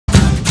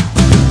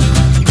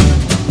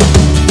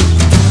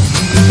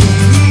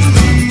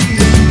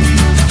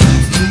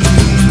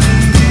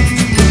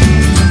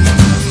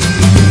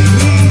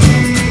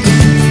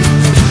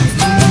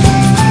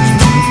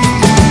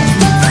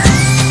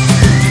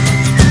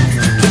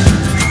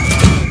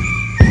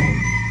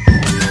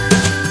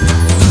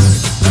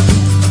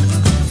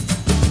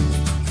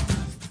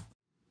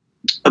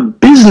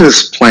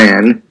business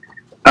plan,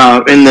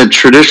 in the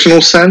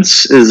traditional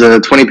sense, is a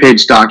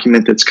 20-page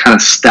document that's kind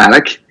of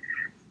static.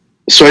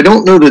 So I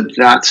don't know that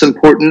that's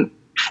important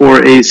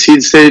for a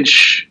seed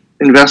stage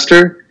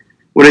investor.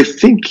 What I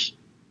think,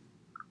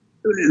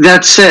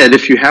 that said,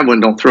 if you have one,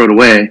 don't throw it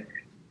away.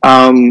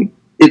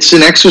 It's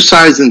an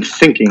exercise in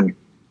thinking,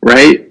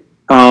 right?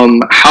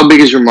 How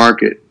big is your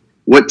market?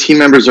 What team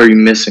members are you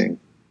missing?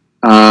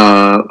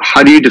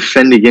 How do you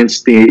defend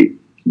against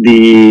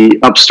the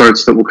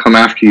upstarts that will come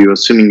after you,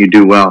 assuming you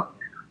do well?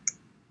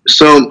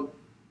 So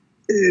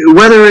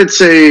whether it's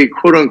a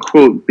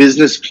quote-unquote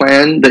business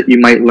plan that you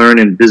might learn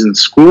in business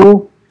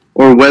school,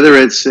 or whether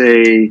it's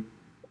a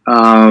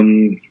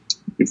 4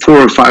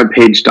 or 5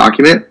 page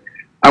document,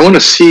 I want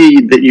to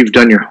see that you've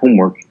done your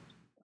homework.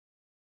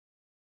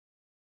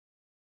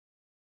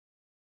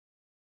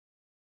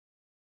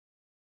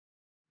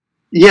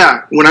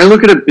 Yeah, when I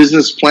look at a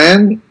business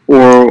plan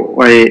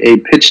or a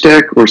pitch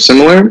deck or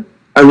similar,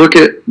 I look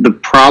at the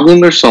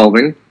problem they're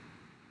solving,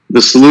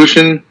 the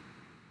solution,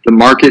 the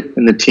market,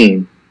 and the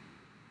team.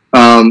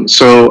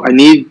 So I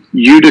need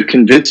you to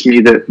convince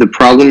me that the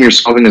problem you're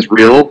solving is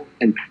real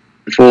and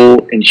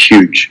full and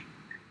huge.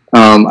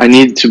 I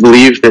need to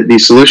believe that the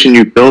solution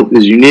you built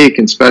is unique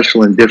and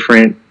special and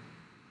different.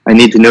 I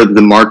need to know that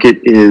the market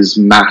is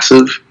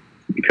massive,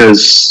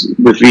 because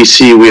with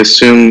VC, we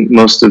assume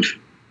most of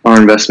our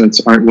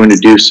investments aren't going to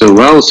do so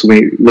well, so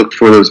we look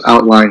for those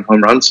outlying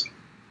home runs.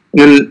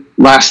 And then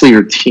lastly,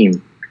 your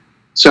team.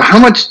 So how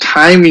much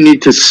time you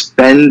need to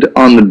spend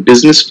on the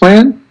business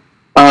plan?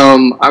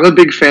 I'm a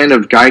big fan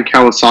of Guy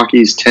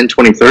Kawasaki's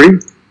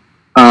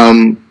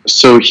 10-20-30.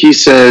 So he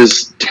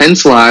says 10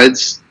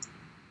 slides,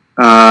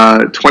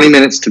 20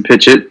 minutes to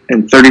pitch it,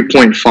 and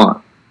 30-point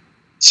font.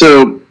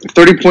 So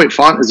 30-point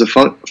font is a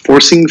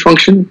forcing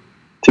function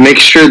to make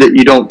sure that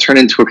you don't turn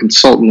into a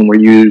consultant where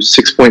you use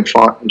 6-point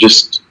font and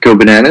just go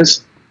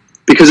bananas,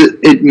 because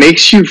it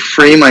makes you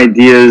frame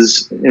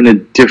ideas in a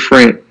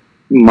different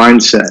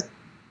mindset.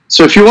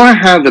 So if you want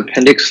to have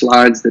appendix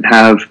slides that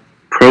have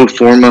pro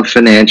forma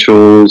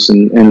financials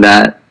and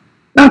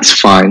that's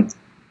fine.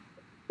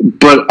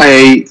 But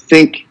I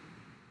think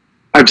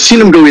I've seen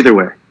them go either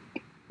way,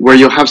 where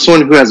you'll have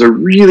someone who has a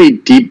really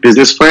deep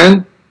business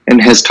plan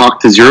and has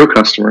talked to 0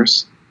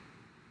 customers,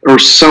 or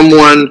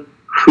someone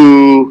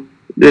who,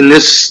 and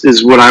this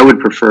is what I would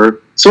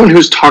prefer, someone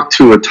who's talked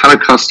to a ton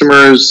of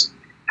customers,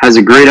 has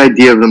a great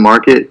idea of the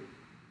market,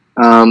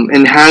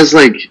 and has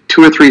like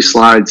 2 or 3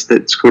 slides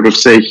that sort of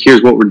say,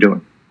 here's what we're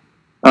doing.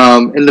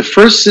 In the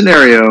first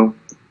scenario,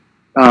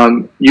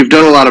 you've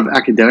done a lot of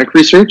academic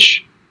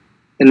research.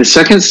 In the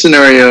second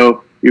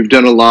scenario, you've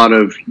done a lot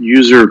of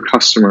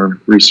user-customer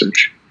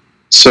research.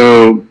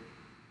 So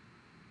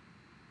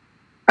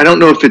I don't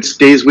know if it's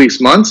days,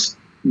 weeks, months.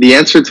 The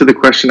answer to the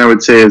question I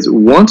would say is,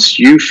 once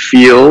you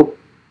feel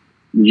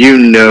you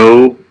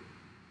know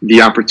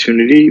the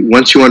opportunity,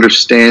 once you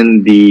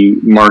understand the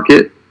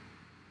market,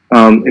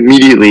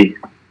 immediately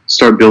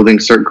start building,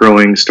 start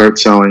growing, start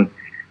selling,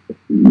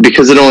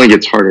 because it only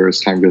gets harder as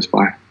time goes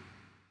by.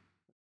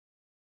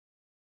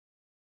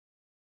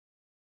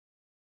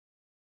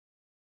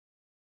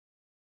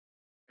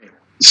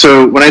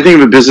 So when I think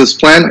of a business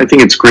plan, I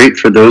think it's great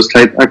for those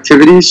type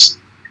activities.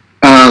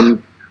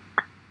 And,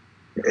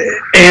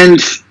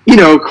 you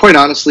know, quite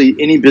honestly,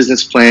 any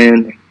business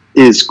plan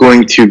is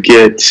going to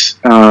get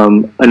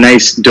a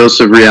nice dose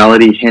of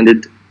reality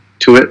handed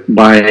to it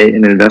by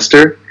an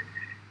investor.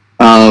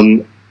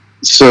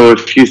 So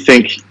if you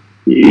think,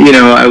 you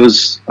know, I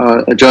was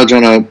a judge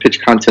on a pitch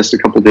contest a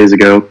couple days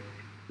ago,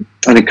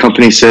 and a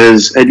company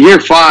says, at year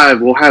 5,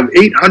 we'll have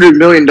 $800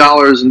 million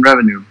in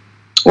revenue.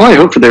 Well, I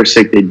hope for their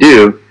sake they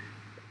do.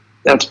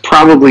 That's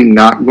probably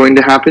not going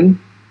to happen.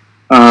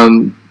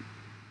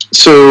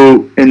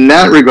 So in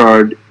that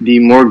regard, the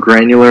more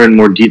granular and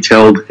more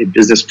detailed a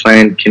business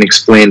plan can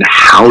explain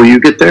how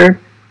you get there,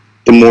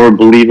 the more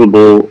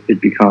believable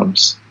it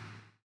becomes.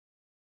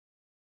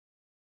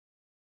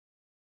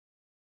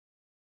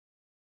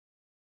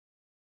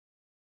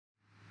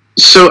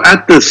 So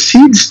at the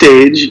seed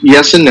stage,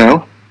 yes and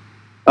no.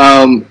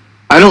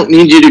 I don't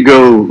need you to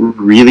go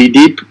really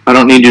deep. I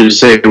don't need you to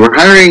say, we're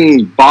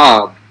hiring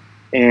Bob,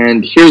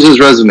 and here's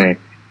his resume.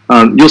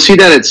 You'll see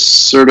that it's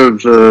sort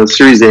of a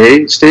Series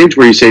A stage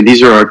where you say,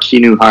 these are our key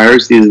new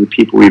hires. These are the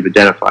people we've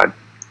identified.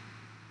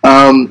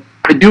 I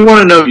do want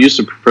to know use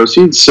of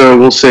proceeds. So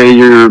we'll say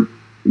you're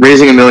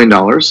raising $1 million.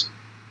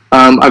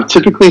 I've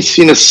typically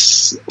seen a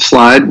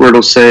slide where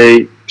it'll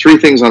say 3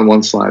 things on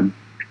one slide.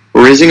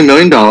 We're raising $1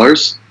 million.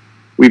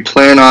 We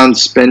plan on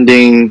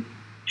spending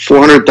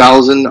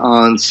 $400,000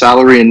 on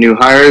salary and new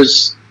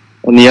hires,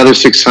 and the other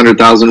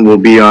 $600,000 will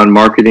be on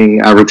marketing,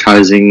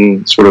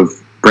 advertising, sort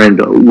of brand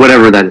build,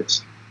 whatever that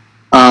is.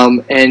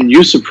 And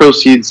use of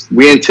proceeds,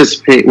 we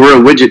anticipate, we're a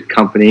widget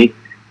company.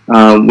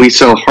 We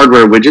sell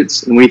hardware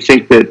widgets, and we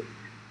think that,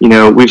 you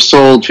know, we've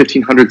sold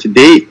 1,500 to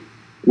date.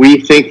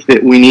 We think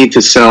that we need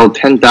to sell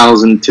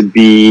 10,000 to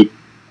be,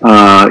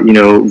 you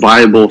know,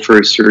 viable for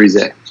a Series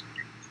A.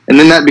 And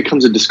then that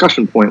becomes a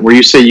discussion point where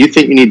you say you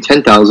think you need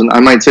 10,000.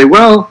 I might say,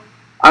 well,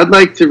 I'd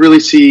like to really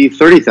see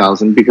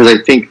 30,000 because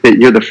I think that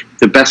you're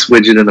the best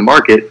widget in the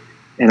market,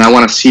 and I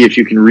want to see if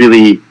you can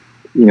really,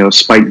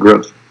 spike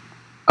growth.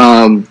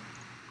 And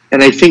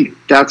I think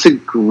that's a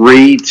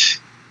great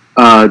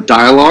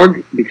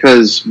dialogue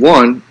because,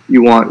 one,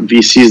 you want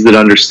VCs that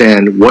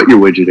understand what your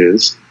widget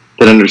is,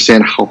 that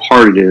understand how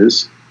hard it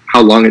is,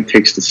 how long it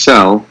takes to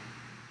sell,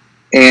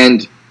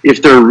 and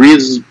if there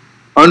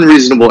are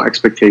unreasonable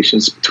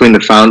expectations between the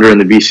founder and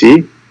the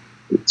VC,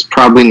 it's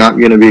probably not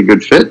going to be a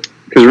good fit.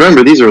 Because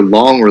remember, these are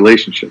long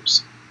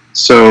relationships.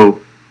 So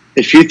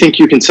if you think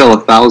you can sell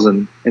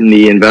 1,000 and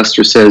the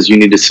investor says you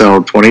need to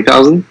sell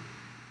 20,000,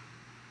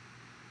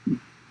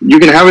 you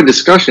can have a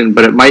discussion,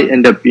 but it might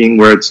end up being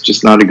where it's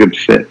just not a good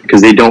fit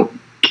because they don't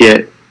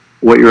get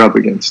what you're up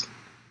against.